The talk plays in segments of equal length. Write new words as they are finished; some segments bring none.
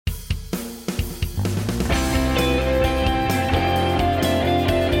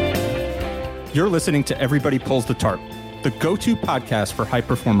You're listening to Everybody Pulls the Tarp, the go-to podcast for high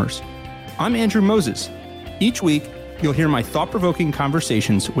performers. I'm Andrew Moses. Each week, you'll hear my thought-provoking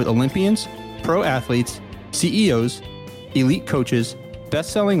conversations with Olympians, pro athletes, CEOs, elite coaches,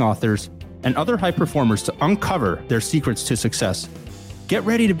 best-selling authors, and other high performers to uncover their secrets to success. Get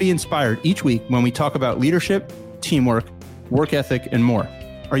ready to be inspired each week when we talk about leadership, teamwork, work ethic, and more.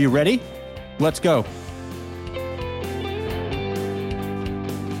 Are you ready? Let's go.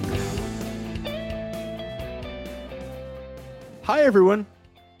 Hi, everyone.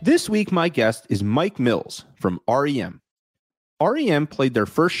 This week, my guest is Mike Mills from REM. REM played their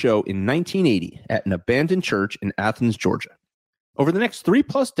first show in 1980 at an abandoned church in Athens, Georgia. Over the next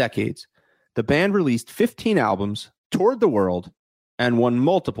 3+ decades, the band released 15 albums, toured the world, and won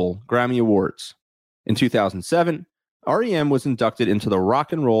multiple Grammy Awards. In 2007, REM was inducted into the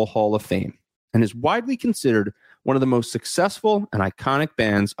Rock and Roll Hall of Fame and is widely considered one of the most successful and iconic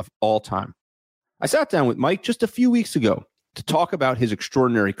bands of all time. I sat down with Mike just a few weeks ago to talk about his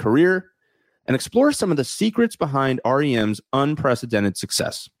extraordinary career and explore some of the secrets behind REM's unprecedented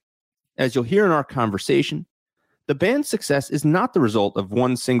success. As you'll hear in our conversation, the band's success is not the result of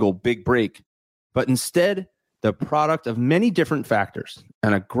one single big break, but instead the product of many different factors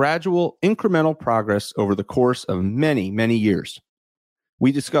and a gradual, incremental progress over the course of many, many years.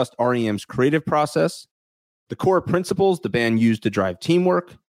 We discussed REM's creative process, the core principles the band used to drive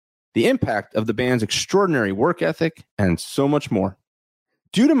teamwork, the impact of the band's extraordinary work ethic, and so much more.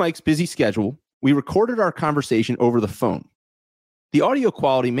 Due to Mike's busy schedule, we recorded our conversation over the phone. The audio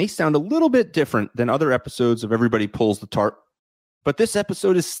quality may sound a little bit different than other episodes of Everybody Pulls the Tarp, but this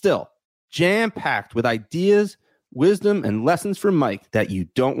episode is still jam-packed with ideas, wisdom, and lessons from Mike that you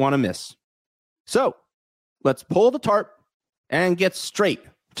don't want to miss. So, let's pull the tarp and get straight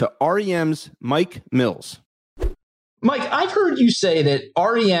to REM's Mike Mills. Mike, I've heard you say that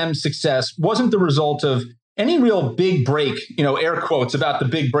REM's success wasn't the result of any real big break, air quotes about the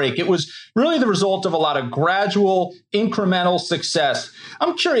big break. It was really the result of a lot of gradual, incremental success.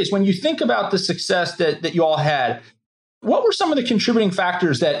 I'm curious, when you think about the success that you all had, what were some of the contributing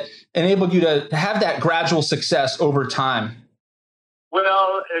factors that enabled you to have that gradual success over time?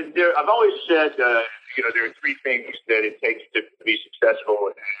 Well, I've always said, there are three things that it takes to be successful.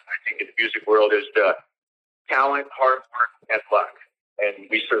 And I think in the music world is talent, hard work, and luck. And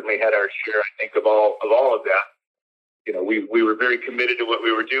we certainly had our share, I think, of all of that. We were very committed to what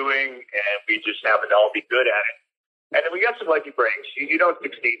we were doing, and we just happened to all be good at it. And then we got some lucky breaks. You don't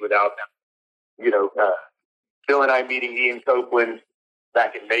succeed without them. Bill and I meeting Ian Copeland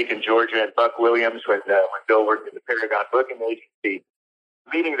back in Macon, Georgia, and Buck Williams when Bill worked at the Paragon Booking Agency.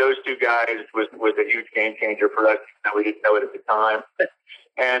 Meeting those two guys was a huge game changer for us. We didn't know it at the time.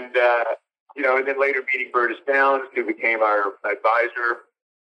 And then later meeting Bertus Downs, who became our advisor,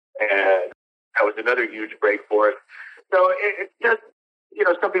 and that was another huge break for us. So it's just,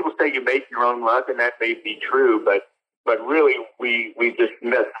 some people say you make your own luck, and that may be true, but really we just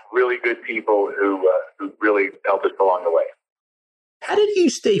met really good people who really helped us along the way. How did you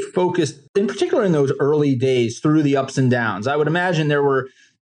stay focused, in particular in those early days through the ups and downs? I would imagine there were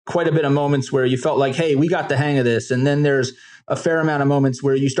quite a bit of moments where you felt like, hey, we got the hang of this. And then there's a fair amount of moments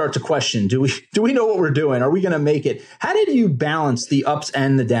where you start to question, do we know what we're doing? Are we going to make it? How did you balance the ups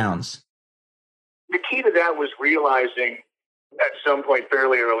and the downs? The key to that was realizing at some point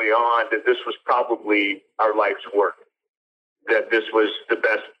fairly early on that this was probably our life's work, that this was the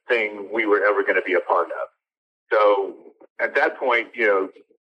best thing we were ever going to be a part of. So at that point,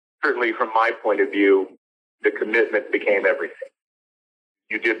 certainly from my point of view, the commitment became everything.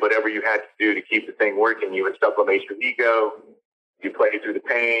 You did whatever you had to do to keep the thing working. You would sublimate your ego. You played through the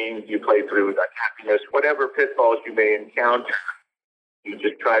pain. You played through the happiness. Whatever pitfalls you may encounter, you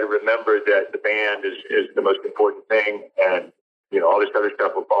just try to remember that the band is the most important thing, and all this other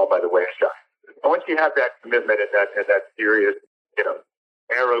stuff will fall by the wayside. Once you have that commitment and that serious,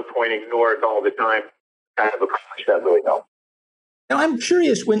 arrow pointing north all the time, kind of accomplish that really helps. Now, I'm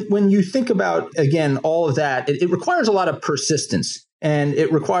curious, when you think about, again, all of that, it requires a lot of persistence, and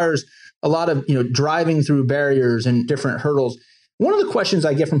it requires a lot of, driving through barriers and different hurdles. One of the questions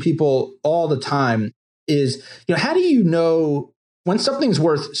I get from people all the time is, how do you know when something's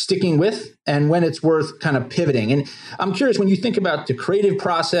worth sticking with and when it's worth kind of pivoting? And I'm curious, when you think about the creative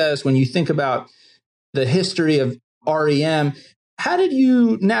process, when you think about the history of REM, how did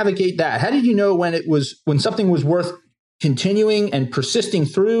you navigate that? How did you know when something was worth continuing and persisting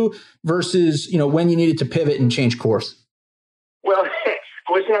through versus, when you needed to pivot and change course? Well, it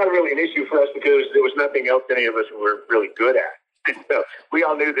was not really an issue for us because there was nothing else any of us were really good at. So we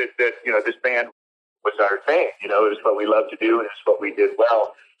all knew that this band was our thing. It was what we loved to do, and it's what we did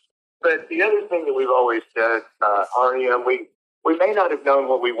well. But the other thing that we've always said, REM, we may not have known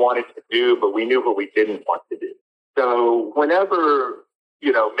what we wanted to do, but we knew what we didn't want to do. So whenever,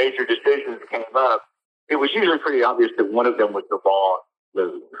 major decisions came up, it was usually pretty obvious that one of them was the wrong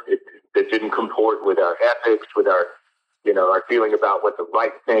move. It didn't comport with our ethics, with our feeling about what the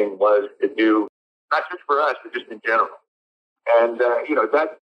right thing was to do, not just for us, but just in general. And,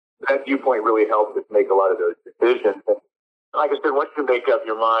 that viewpoint really helped us make a lot of those decisions. And like I said, once you make up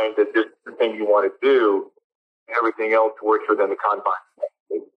your mind that this is the thing you want to do, everything else works within the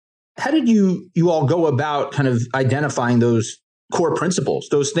confines. How did you all go about kind of identifying those core principles,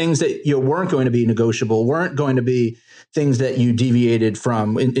 those things that weren't going to be negotiable, weren't going to be things that you deviated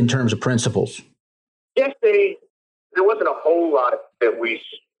from in terms of principles? Yes, there wasn't a whole lot that we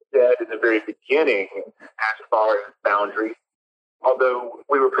said in the very beginning as far as boundaries, although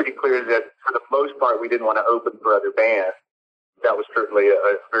we were pretty clear that for the most part we didn't want to open for other bands. That was certainly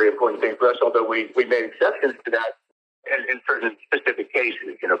a very important thing for us, although we made exceptions to that in certain specific cases.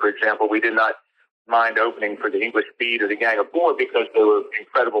 For example, we did not mind opening for the English Beat or the Gang of Four because they were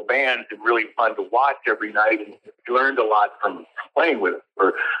incredible bands and really fun to watch every night, and we learned a lot from playing with them.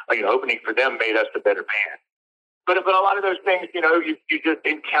 Or opening for them made us a better band. But a lot of those things, you just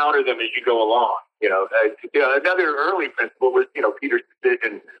encounter them as you go along. Another early principle was, Peter's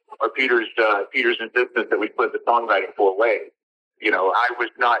decision or Peter's insistence that we split the songwriting 4 ways. I was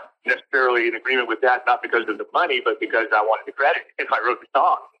not necessarily in agreement with that, not because of the money, but because I wanted the credit if I wrote the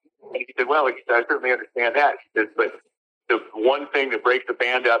song. And he said, well, I certainly understand that. He said, but the one thing that breaks the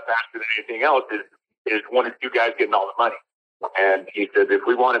band up faster than anything else is one or two guys getting all the money. And he said, if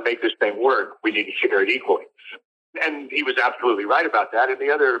we want to make this thing work, we need to share it equally. And he was absolutely right about that. And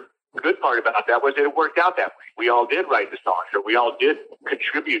the other good part about that was that it worked out that way. We all did write the songs, or we all did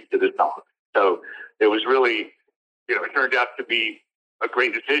contribute to the song. So it was really, it turned out to be a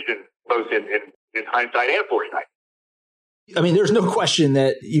great decision, both in hindsight and foresight. I mean, there's no question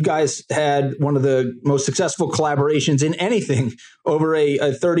that you guys had one of the most successful collaborations in anything over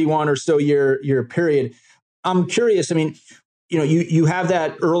a 31 or so year period. I'm curious. I mean, you have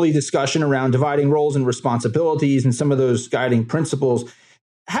that early discussion around dividing roles and responsibilities and some of those guiding principles.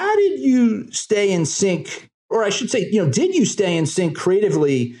 How did you stay in sync? Or I should say, did you stay in sync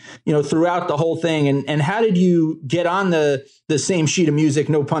creatively, throughout the whole thing? And how did you get on the same sheet of music,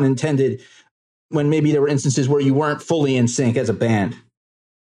 no pun intended, when maybe there were instances where you weren't fully in sync as a band?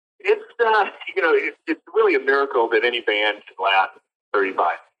 It's, it's really a miracle that any band can last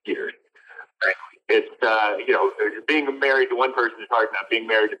 35 years. It's, being married to one person is hard enough. Being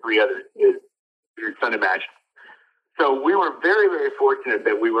married to 3 others is unimaginable. So we were very, very fortunate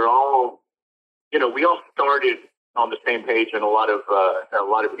that we were all, we all started on the same page in a lot of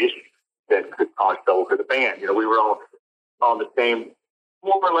issues that could cause trouble for the band. We were all on the same,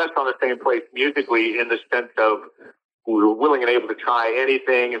 more or less on the same place musically, in the sense of we were willing and able to try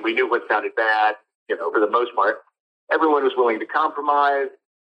anything, and we knew what sounded bad, for the most part. Everyone was willing to compromise.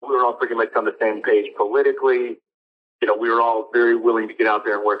 We were all pretty much on the same page politically. We were all very willing to get out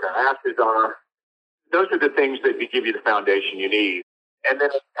there and work our asses off. Those are the things that give you the foundation you need. And then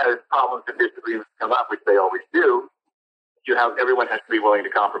as problems and disagreements come up, which they always do, everyone has to be willing to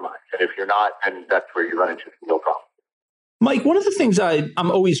compromise. And if you're not, then that's where you run into no problem. Mike, one of the things I'm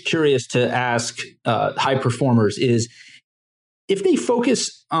always curious to ask high performers is if they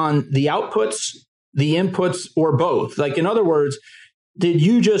focus on the outputs, the inputs, or both. Like, in other words, did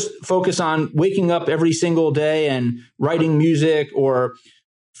you just focus on waking up every single day and writing music, or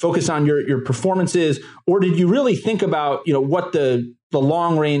focus on your performances, or did you really think about what the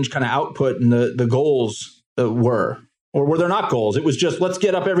long range kind of output and the goals were, or were there not goals? It was just, let's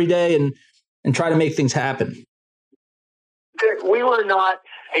get up every day and try to make things happen. We were not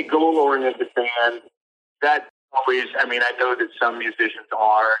a goal-oriented band. That always, I know that some musicians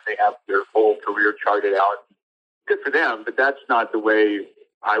are. They have their whole career charted out. Good for them, but that's not the way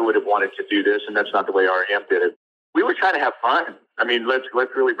I would have wanted to do this, and that's not the way REM did it. We were trying to have fun.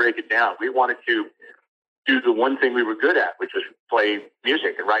 Let's really break it down. We wanted to do the one thing we were good at, which was play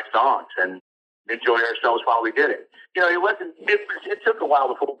music and write songs and enjoy ourselves while we did it. It took a while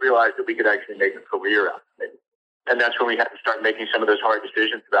before we realized that we could actually make a career out of it. And that's when we had to start making some of those hard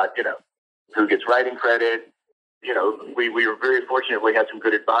decisions about, who gets writing credit. We were very fortunate. We had some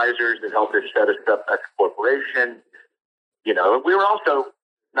good advisors that helped us set us up as a corporation. We were also,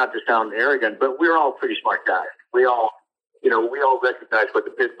 not to sound arrogant, but we were all pretty smart guys. We all recognized what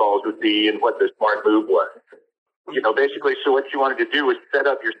the pitfalls would be and what the smart move was. Basically, so what you wanted to do was set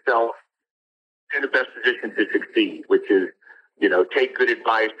up yourself in the best position to succeed, which is, take good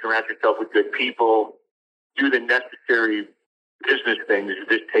advice, surround yourself with good people, do the necessary business things, as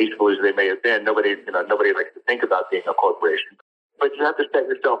distasteful as they may have been. Nobody likes to think about being a corporation. But you have to set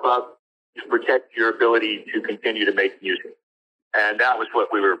yourself up to protect your ability to continue to make music. And that was what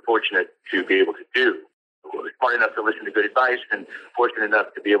we were fortunate to be able to do. We were smart enough to listen to good advice and fortunate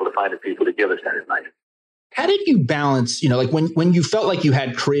enough to be able to find the people to give us that advice. How did you balance, like when you felt like you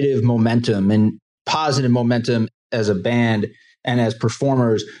had creative momentum and positive momentum as a band and as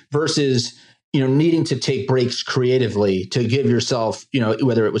performers versus, needing to take breaks creatively to give yourself,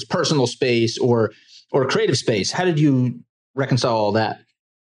 whether it was personal space or creative space? How did you reconcile all that?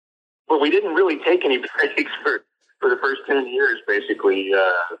 Well, we didn't really take any breaks for the first 10 years, basically.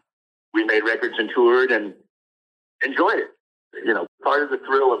 We made records and toured and enjoyed it. Part of the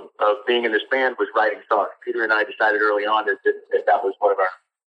thrill of being in this band was writing songs. Peter and I decided early on that was one of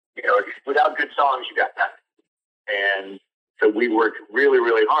our, without good songs, you got nothing. And so we worked really,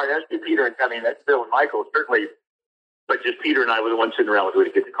 really hard. As did Peter, and that's Bill and Michael, certainly. But just Peter and I were the ones sitting around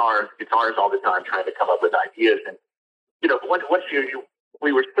with guitars all the time, trying to come up with ideas. And, once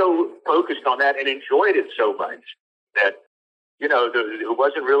we were so focused on that and enjoyed it so much that, it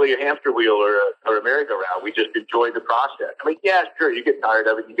wasn't really a hamster wheel or a merry-go-round. We just enjoyed the process. Yeah, sure, you get tired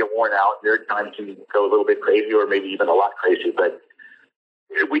of it, you get worn out. There are times you go a little bit crazy or maybe even a lot crazy, but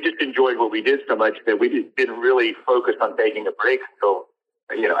we just enjoyed what we did so much that we didn't really focus on taking a break until,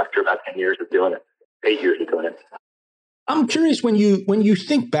 after about 10 years of doing it, 8 years of doing it. I'm curious, when you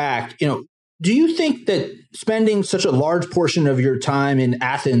think back, do you think that spending such a large portion of your time in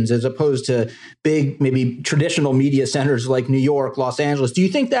Athens as opposed to big, maybe traditional media centers like New York, Los Angeles, do you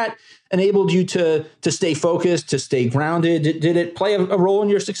think that enabled you to stay focused, to stay grounded? Did it play a role in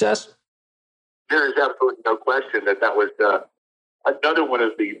your success? There is absolutely no question that was another one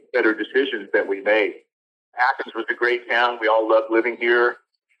of the better decisions that we made. Athens was a great town. We all loved living here.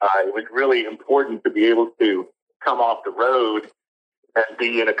 It was really important to be able to come off the road and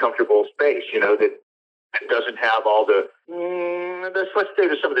be in a comfortable space, that doesn't have all let's say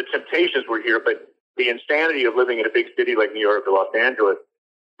that some of the temptations were here, but the insanity of living in a big city like New York or Los Angeles,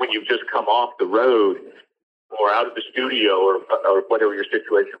 when you've just come off the road or out of the studio or whatever your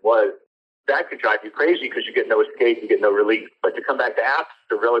situation was, that could drive you crazy because you get no escape, you get no relief. But to come back to Athens,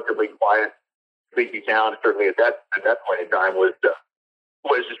 a relatively quiet, sleepy town, certainly at that point in time, was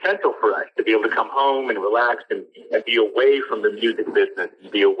essential for us to be able to come home and relax and be away from the music business,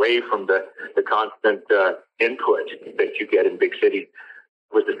 and be away from the constant input that you get in big cities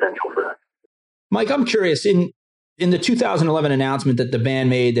was essential for us. Mike, I'm curious, in the 2011 announcement that the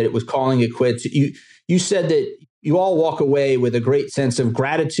band made that it was calling it quits, you said that you all walk away with a great sense of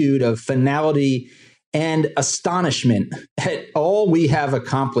gratitude, of finality, and astonishment at all we have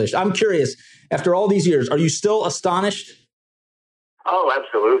accomplished. I'm curious, after all these years, are you still astonished? Oh,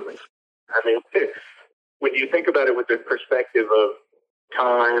 absolutely. When you think about it with the perspective of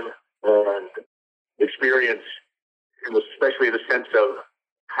time and experience, and especially the sense of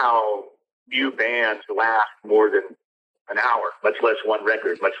how few bands last more than an hour, much less one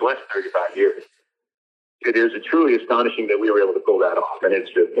record, much less 35 years, it is truly astonishing that we were able to pull that off. And it's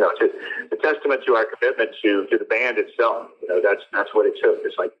a testament to our commitment to the band itself. That's what it took.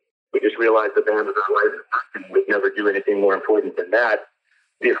 It's like, we just realized the band was our life, and we'd never do anything more important than that,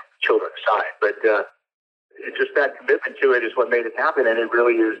 children aside. But it's just that commitment to it is what made it happen, and it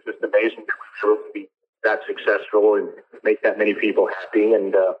really is just amazing that we were able to be that successful and make that many people happy,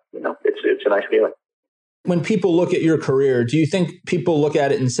 and it's a nice feeling. When people look at your career, do you think people look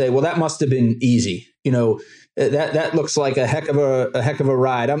at it and say, "Well, that must have been easy"? That looks like a heck of a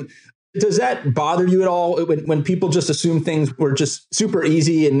ride. Does that bother you at all when people just assume things were just super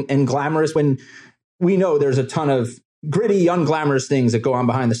easy and glamorous when we know there's a ton of gritty, unglamorous things that go on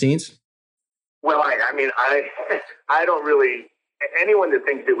behind the scenes? Well, I don't really, anyone that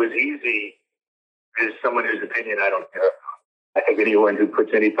thinks it was easy is someone whose opinion I don't care. I think anyone who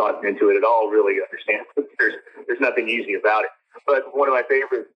puts any thought into it at all really understands that there's nothing easy about it. But one of my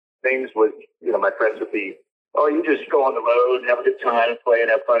favorite things was, my friends would be, "Oh, you just go on the road and have a good time, play and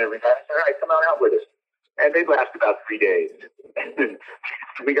have fun every night." I said, "All right, come on out with us." And they'd last about 3 days.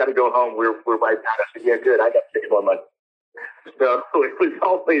 We got to go home. We're wiped out. I said, "Yeah, good. I got 6 more months." So it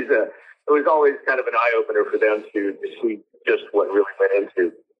was always kind of an eye opener for them to see just what really went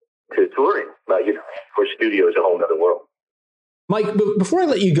into touring. Of course, studio is a whole other world. Mike, before I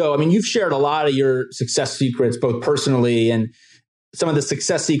let you go, you've shared a lot of your success secrets, both personally and some of the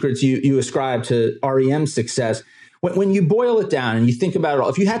success secrets you ascribe to REM's success. When you boil it down and you think about it all,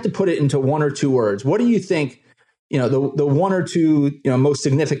 if you had to put it into one or two words, what do you think, the one or two, most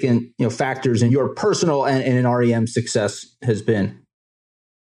significant, factors in your personal and in REM success has been?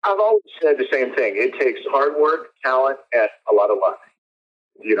 I've always said the same thing. It takes hard work, talent, and a lot of luck.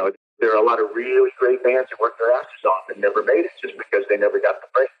 You know, there are a lot of really great bands that worked their asses off and never made it just because they never got the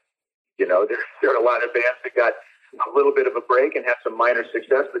break. You know, there are a lot of bands that got a little bit of a break and had some minor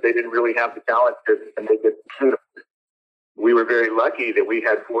success, but they didn't really have the talent to make it beautiful. We were very lucky that we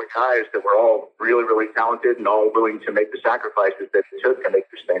had 4 guys that were all really, really talented and all willing to make the sacrifices that it took to make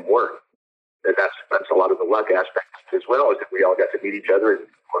this thing work. And that's a lot of the luck aspect as well, is that we all got to meet each other and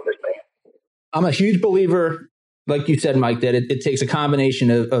form this band. I'm a huge believer, like you said, Mike, that it takes a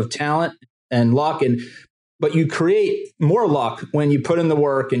combination of talent and luck, but you create more luck when you put in the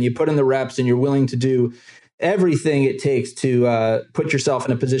work and you put in the reps and you're willing to do everything it takes to put yourself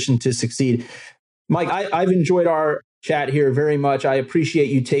in a position to succeed. Mike, I've enjoyed our chat here very much. I appreciate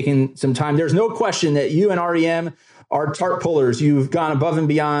you taking some time. There's no question that you and REM are tarp pullers. You've gone above and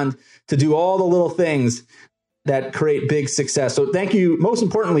beyond to do all the little things that create big success. So thank you, most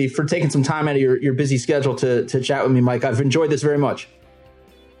importantly, for taking some time out of your busy schedule to chat with me, Mike. I've enjoyed this very much.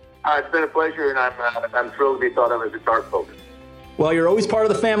 It's been a pleasure, and I'm thrilled to be thought of as a tarp puller. Well, you're always part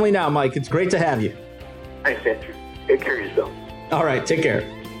of the family now, Mike. It's great to have you. Thanks, Andrew. Take care of yourself. All right, take care.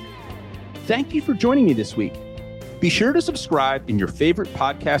 Thank you for joining me this week. Be sure to subscribe in your favorite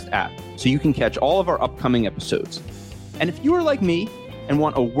podcast app so you can catch all of our upcoming episodes. And if you are like me and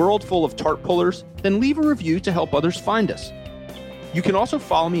want a world full of tarp pullers, then leave a review to help others find us. You can also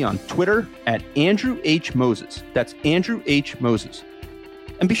follow me on Twitter at Andrew H. Moses. That's Andrew H. Moses.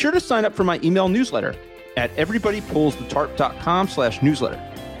 And be sure to sign up for my email newsletter at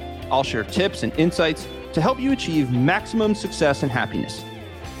everybodypullsthetarp.com/newsletter. I'll share tips and insights to help you achieve maximum success and happiness.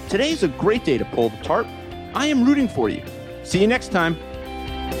 Today's a great day to pull the tarp. I am rooting for you. See you next time.